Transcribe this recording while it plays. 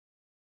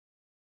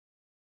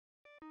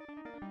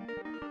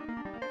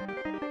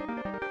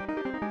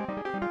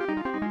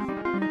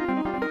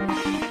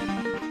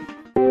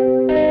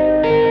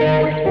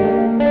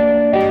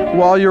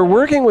While you're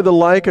working with a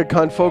Leica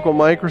confocal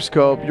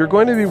microscope, you're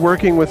going to be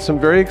working with some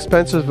very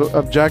expensive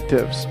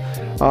objectives.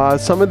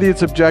 Some of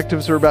these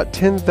objectives are about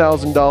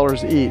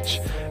 $10,000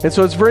 each. And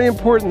so it's very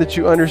important that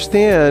you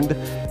understand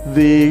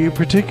the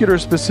particular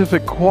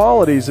specific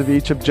qualities of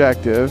each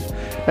objective.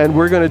 And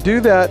we're going to do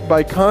that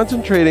by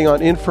concentrating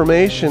on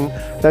information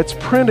that's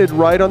printed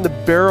right on the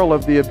barrel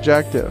of the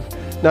objective.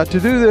 Now,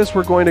 to do this,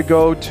 we're going to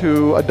go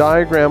to a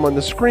diagram on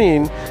the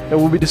screen, and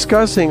we'll be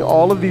discussing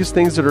all of these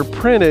things that are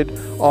printed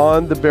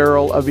on the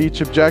barrel of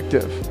each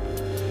objective.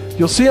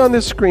 You'll see on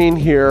this screen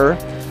here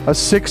a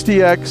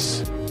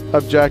 60x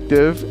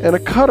objective and a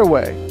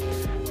cutaway.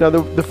 Now,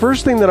 the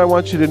first thing that I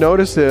want you to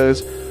notice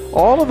is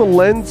all of the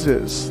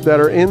lenses that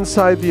are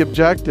inside the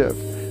objective.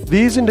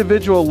 These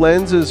individual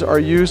lenses are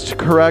used to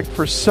correct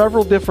for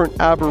several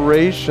different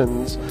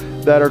aberrations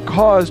that are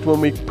caused when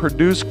we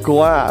produce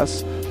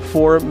glass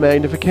for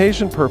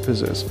magnification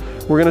purposes.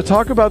 We're going to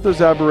talk about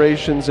those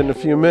aberrations in a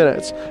few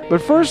minutes.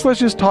 But first, let's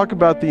just talk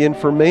about the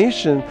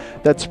information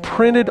that's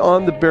printed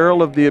on the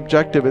barrel of the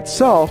objective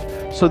itself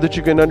so that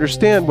you can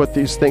understand what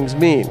these things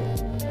mean.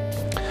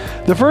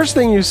 The first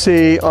thing you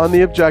see on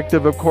the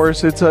objective, of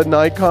course, it's a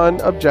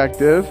Nikon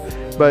objective,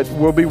 but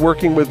we'll be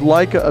working with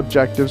Leica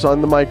objectives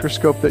on the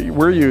microscope that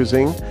we're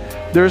using.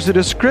 There's a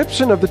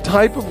description of the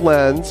type of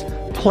lens,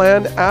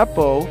 plan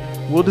apo.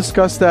 We'll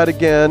discuss that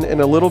again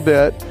in a little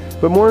bit.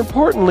 But more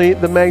importantly,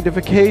 the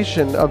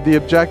magnification of the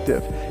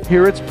objective.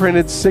 Here it's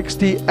printed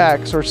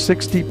 60x or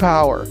 60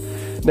 power.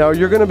 Now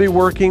you're going to be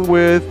working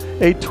with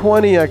a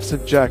 20x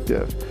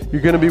objective.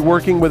 You're going to be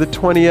working with a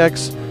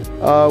 20x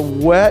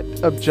wet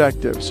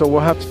objective. So we'll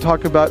have to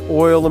talk about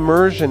oil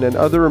immersion and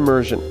other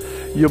immersion.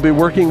 You'll be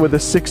working with a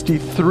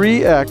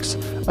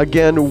 63x,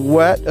 again,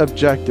 wet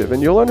objective.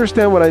 And you'll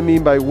understand what I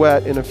mean by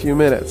wet in a few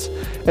minutes.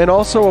 And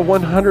also a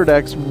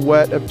 100x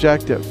wet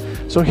objective.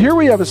 So here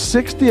we have a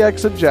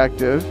 60x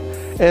objective,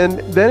 and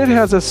then it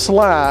has a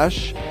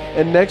slash,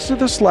 and next to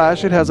the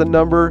slash it has a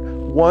number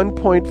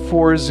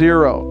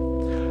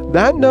 1.40.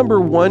 That number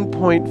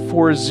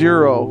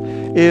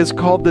 1.40 is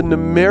called the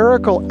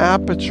numerical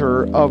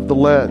aperture of the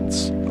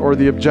lens, or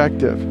the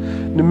objective.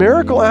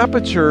 Numerical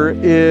aperture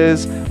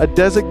is a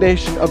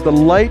designation of the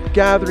light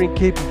gathering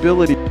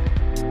capability,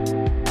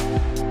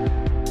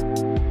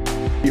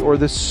 or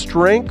the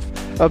strength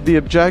of the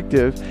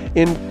objective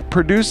in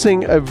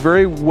producing a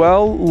very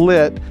well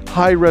lit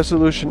high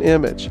resolution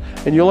image.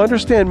 And you'll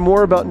understand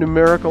more about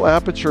numerical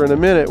aperture in a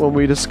minute when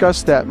we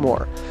discuss that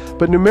more.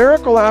 But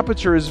numerical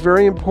aperture is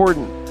very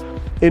important.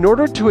 In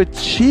order to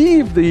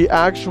achieve the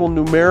actual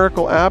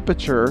numerical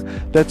aperture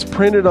that's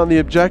printed on the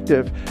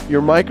objective,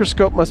 your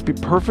microscope must be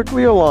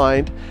perfectly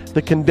aligned.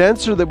 The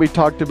condenser that we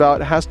talked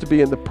about has to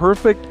be in the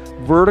perfect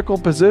vertical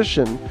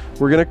position.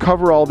 We're going to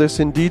cover all this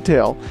in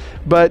detail.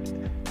 But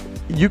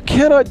you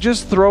cannot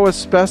just throw a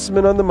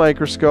specimen on the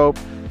microscope,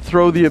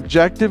 throw the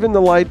objective in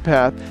the light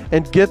path,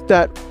 and get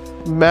that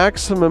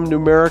maximum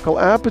numerical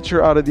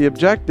aperture out of the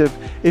objective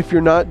if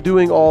you're not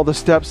doing all the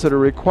steps that are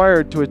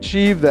required to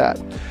achieve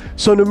that.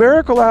 So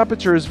numerical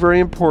aperture is very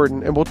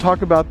important, and we'll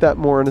talk about that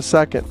more in a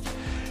second.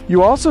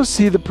 You also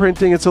see the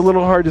printing, it's a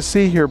little hard to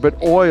see here,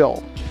 but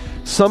oil.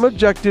 Some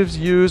objectives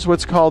use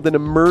what's called an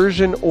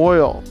immersion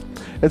oil.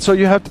 And so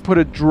you have to put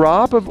a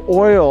drop of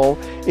oil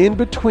in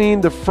between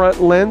the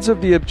front lens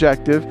of the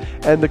objective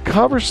and the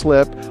cover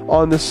slip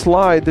on the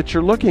slide that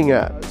you're looking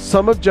at.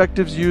 Some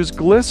objectives use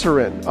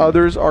glycerin.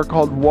 Others are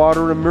called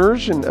water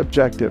immersion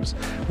objectives.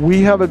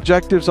 We have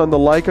objectives on the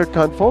Leica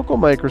confocal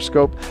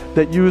microscope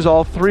that use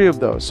all three of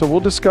those. So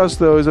we'll discuss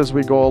those as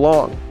we go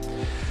along.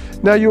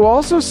 Now you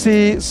also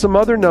see some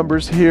other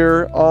numbers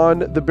here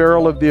on the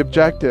barrel of the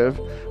objective.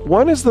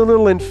 One is the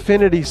little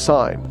infinity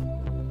sign.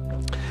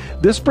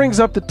 This brings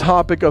up the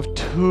topic of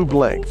tube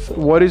length.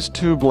 What is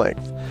tube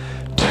length?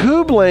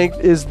 Tube length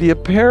is the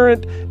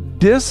apparent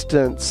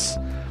distance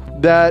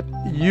that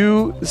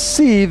you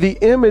see the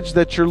image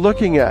that you're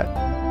looking at.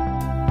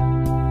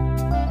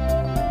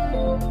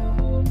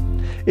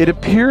 It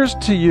appears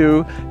to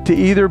you to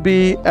either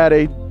be at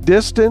a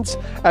distance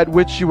at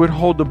which you would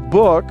hold a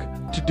book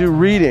to do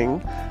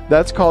reading.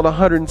 That's called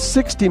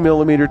 160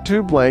 millimeter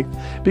tube length,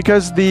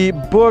 because the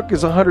book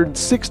is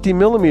 160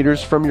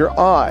 millimeters from your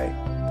eye.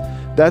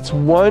 That's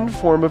one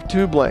form of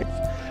tube length.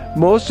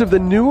 Most of the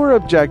newer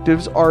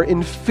objectives are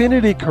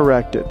infinity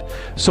corrected.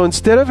 So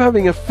instead of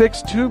having a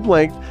fixed tube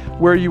length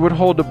where you would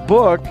hold a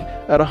book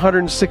at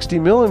 160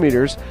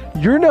 millimeters,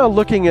 you're now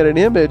looking at an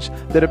image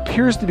that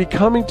appears to be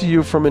coming to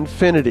you from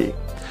infinity.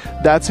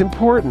 That's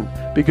important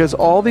because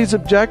all these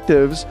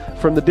objectives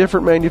from the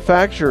different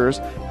manufacturers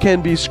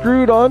can be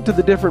screwed onto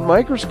the different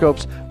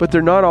microscopes, but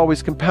they're not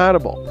always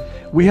compatible.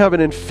 We have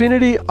an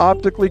infinity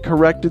optically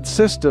corrected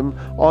system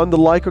on the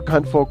Leica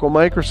confocal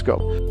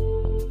microscope.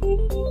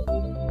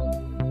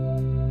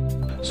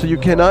 So you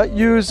cannot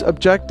use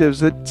objectives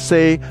that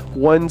say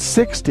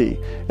 160,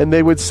 and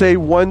they would say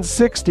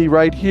 160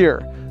 right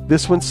here.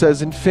 This one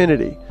says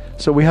infinity.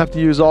 So we have to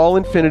use all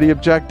infinity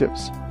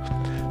objectives.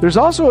 There's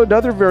also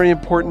another very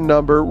important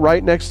number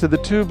right next to the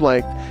tube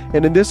length,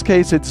 and in this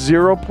case it's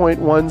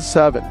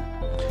 0.17.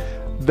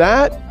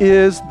 That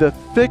is the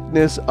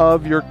thickness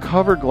of your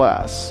cover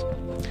glass.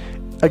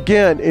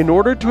 Again, in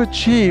order to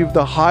achieve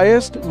the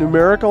highest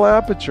numerical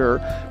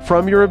aperture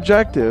from your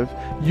objective,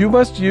 you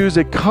must use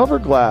a cover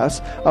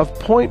glass of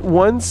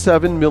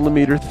 0.17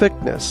 millimeter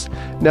thickness.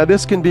 Now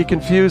this can be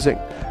confusing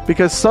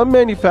because some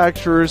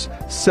manufacturers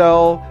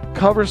sell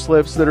cover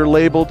slips that are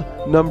labeled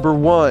number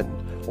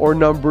 1 or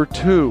number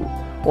 2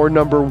 or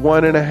number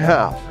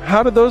 1.5.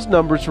 How do those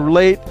numbers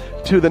relate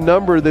to the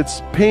number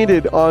that's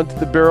painted onto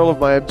the barrel of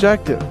my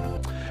objective?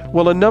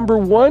 Well, a number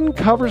 1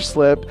 cover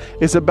slip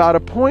is about a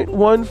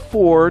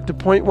 0.14 to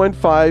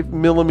 0.15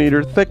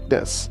 millimeter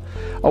thickness.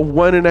 A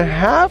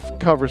 1.5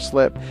 cover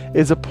slip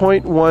is a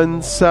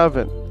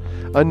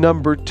 0.17. A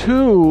number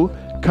 2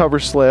 cover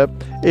slip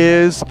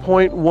is a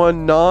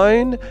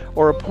 0.19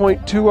 or a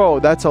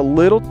 0.20. That's a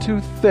little too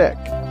thick.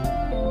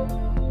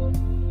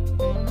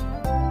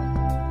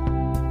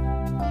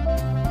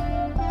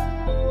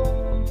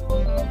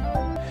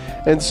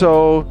 And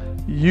so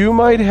you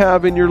might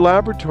have in your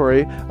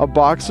laboratory a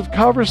box of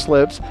cover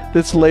slips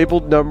that's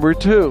labeled number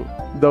 2.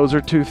 Those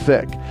are too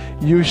thick.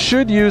 You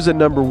should use a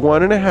number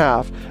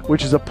 1.5,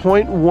 which is a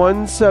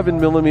 0.17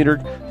 millimeter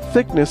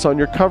thickness on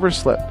your cover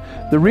slip.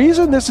 The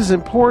reason this is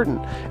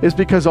important is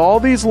because all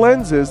these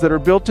lenses that are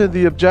built into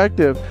the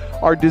objective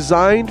are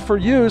designed for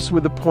use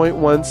with a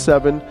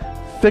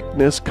 0.17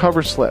 thickness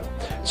cover slip.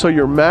 So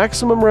your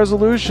maximum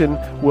resolution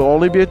will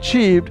only be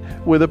achieved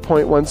with a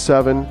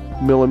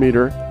 0.17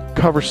 millimeter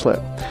cover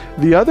slip.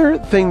 The other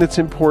thing that's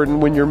important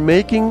when you're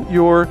making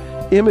your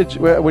image,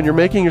 when you're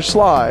making your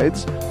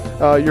slides,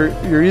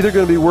 you're either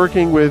going to be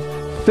working with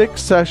thick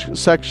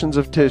sections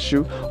of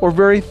tissue or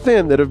very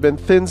thin that have been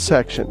thin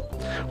sectioned.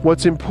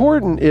 What's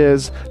important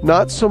is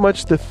not so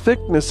much the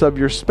thickness of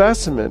your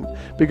specimen,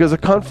 because a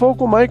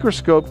confocal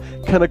microscope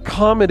can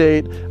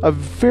accommodate a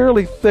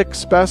fairly thick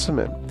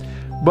specimen,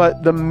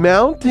 but the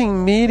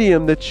mounting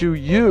medium that you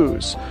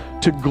use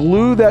to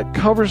glue that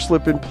cover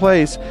slip in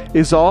place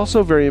is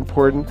also very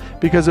important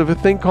because of a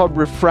thing called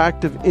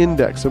refractive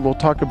index, and we'll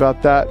talk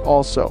about that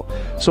also.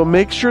 So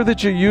make sure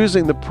that you're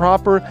using the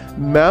proper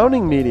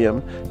mounting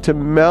medium to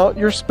mount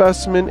your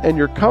specimen and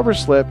your cover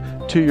slip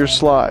to your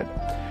slide.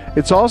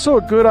 It's also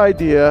a good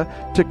idea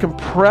to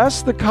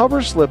compress the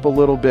cover slip a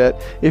little bit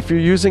if you're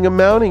using a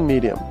mounting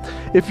medium.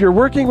 If you're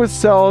working with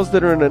cells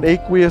that are in an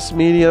aqueous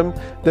medium,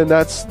 then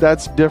that's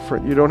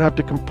different. You don't have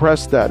to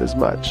compress that as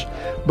much.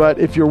 But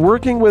if you're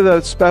working with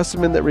a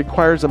specimen that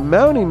requires a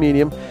mounting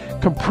medium,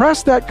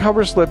 compress that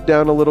cover slip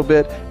down a little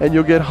bit and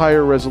you'll get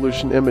higher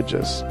resolution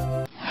images.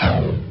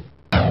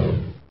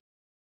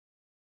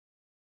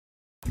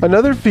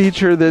 Another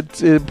feature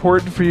that's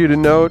important for you to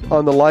note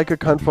on the Leica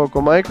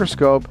confocal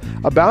microscope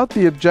about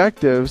the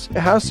objectives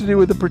has to do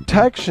with the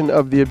protection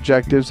of the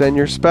objectives and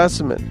your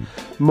specimen.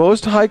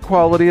 Most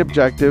high-quality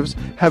objectives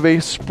have a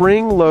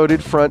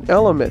spring-loaded front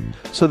element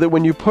so that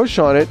when you push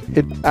on it,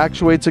 it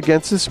actuates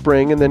against the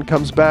spring and then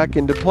comes back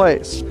into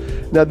place.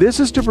 Now this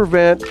is to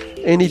prevent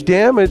any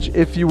damage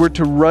if you were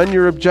to run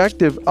your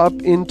objective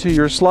up into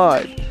your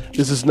slide.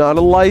 This is not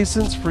a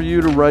license for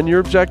you to run your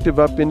objective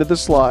up into the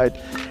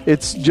slide.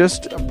 It's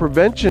just a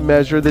prevention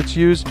measure that's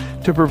used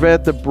to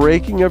prevent the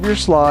breaking of your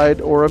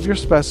slide or of your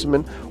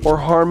specimen or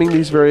harming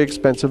these very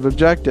expensive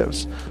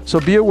objectives. So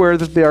be aware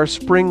that they are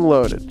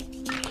spring-loaded.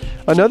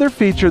 Another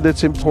feature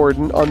that's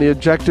important on the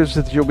objectives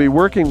that you'll be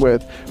working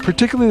with,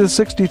 particularly the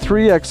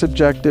 63x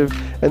objective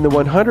and the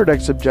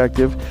 100x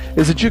objective,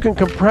 is that you can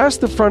compress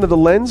the front of the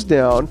lens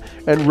down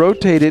and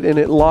rotate it and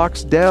it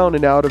locks down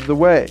and out of the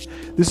way.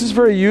 This is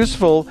very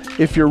useful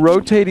if you're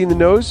rotating the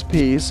nose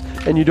piece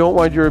and you don't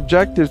want your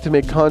objective to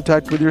make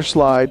contact with your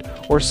slide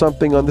or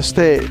something on the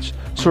stage.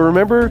 So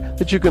remember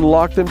that you can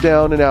lock them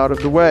down and out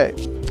of the way.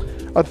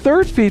 A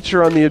third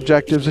feature on the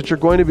objectives that you're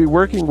going to be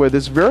working with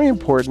is very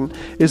important,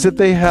 is that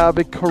they have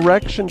a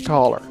correction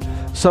collar.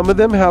 Some of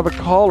them have a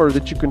collar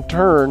that you can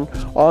turn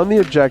on the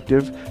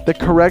objective that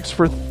corrects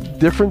for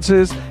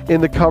differences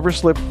in the cover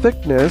slip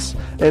thickness,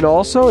 and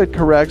also it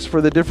corrects for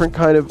the different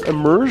kind of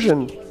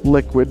immersion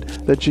liquid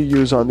that you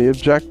use on the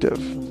objective.